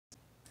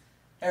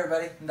Hey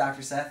everybody, I'm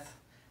Dr. Seth.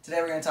 Today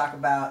we're going to talk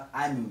about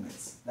eye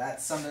movements.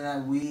 That's something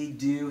that we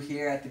do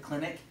here at the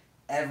clinic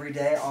every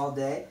day, all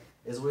day,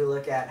 is we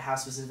look at how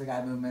specific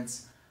eye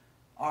movements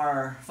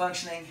are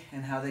functioning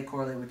and how they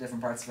correlate with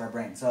different parts of our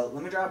brain. So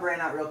let me draw a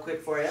brain out real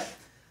quick for you.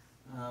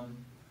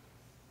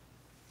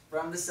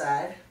 From the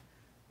side,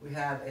 we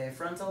have a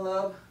frontal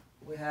lobe,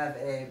 we have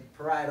a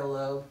parietal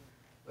lobe,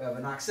 we have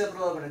an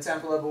occipital lobe and a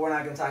temporal lobe, but we're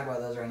not going to talk about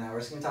those right now. We're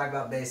just going to talk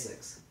about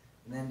basics.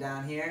 And then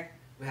down here,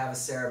 we have a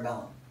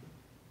cerebellum.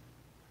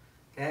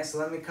 Okay, so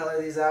let me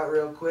color these out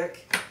real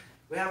quick.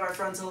 We have our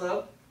frontal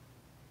lobe.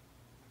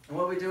 And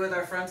what we do with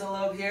our frontal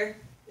lobe here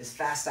is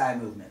fast eye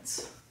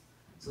movements.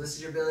 So this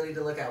is your ability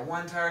to look at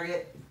one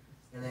target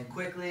and then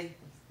quickly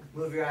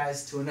move your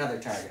eyes to another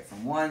target,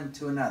 from one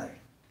to another.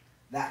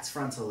 That's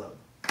frontal lobe.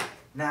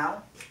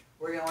 Now,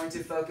 we're going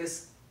to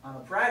focus on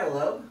the parietal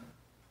lobe,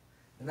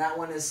 and that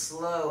one is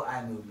slow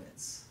eye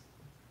movements.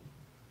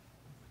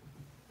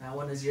 That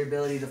one is your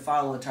ability to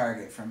follow a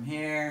target from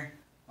here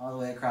all the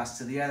way across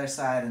to the other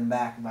side and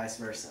back and vice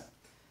versa.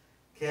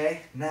 Okay,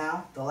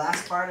 now the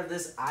last part of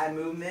this eye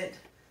movement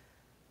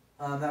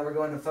that we're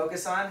going to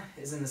focus on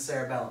is in the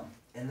cerebellum.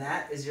 And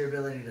that is your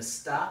ability to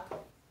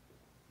stop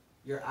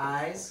your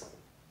eyes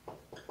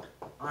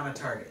on a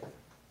target.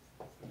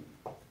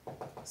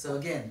 So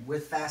again,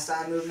 with fast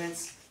eye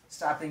movements,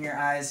 stopping your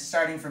eyes,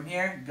 starting from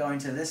here, going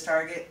to this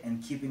target,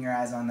 and keeping your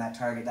eyes on that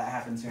target. That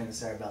happens here in the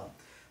cerebellum.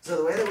 So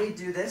the way that we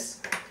do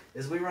this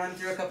is we run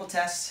through a couple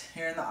tests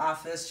here in the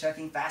office,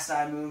 checking fast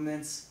eye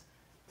movements,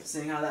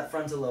 seeing how that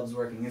frontal lobe's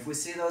working. If we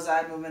see those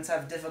eye movements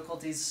have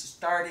difficulties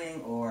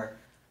starting or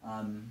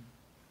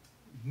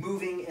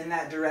moving in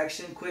that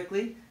direction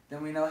quickly,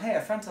 then we know, hey,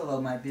 a frontal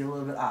lobe might be a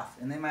little bit off.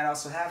 And they might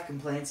also have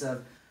complaints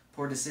of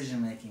poor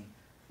decision making,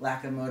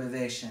 lack of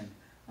motivation,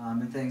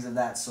 and things of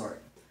that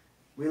sort.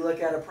 We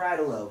look at a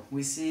parietal lobe.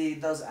 We see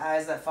those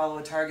eyes that follow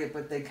a target,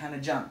 but they kind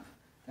of jump.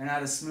 They're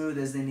not as smooth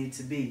as they need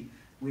to be.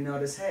 We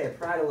notice, hey, a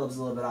parietal lobe's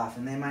a little bit off,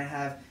 and they might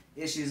have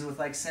issues with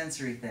like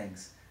sensory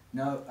things,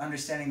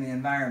 understanding the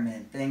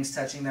environment, things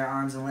touching their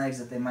arms and legs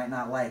that they might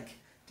not like,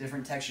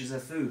 different textures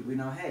of food. We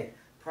know, hey,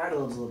 parietal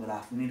lobe's a little bit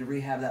off. We need to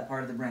rehab that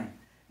part of the brain.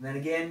 And then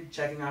again,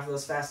 checking off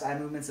those fast eye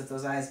movements. If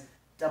those eyes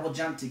double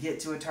jump to get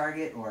to a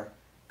target or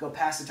go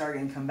past the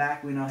target and come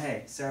back, we know,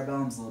 hey,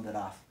 cerebellum's a little bit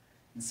off.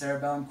 And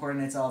cerebellum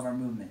coordinates all of our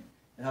movement.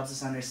 It helps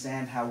us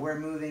understand how we're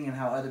moving and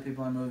how other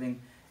people are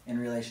moving in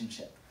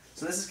relationship.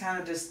 So this is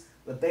kind of just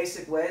the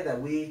basic way that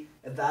we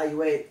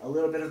evaluate a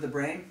little bit of the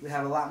brain. We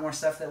have a lot more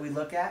stuff that we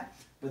look at,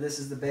 but this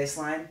is the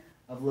baseline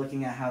of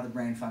looking at how the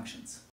brain functions.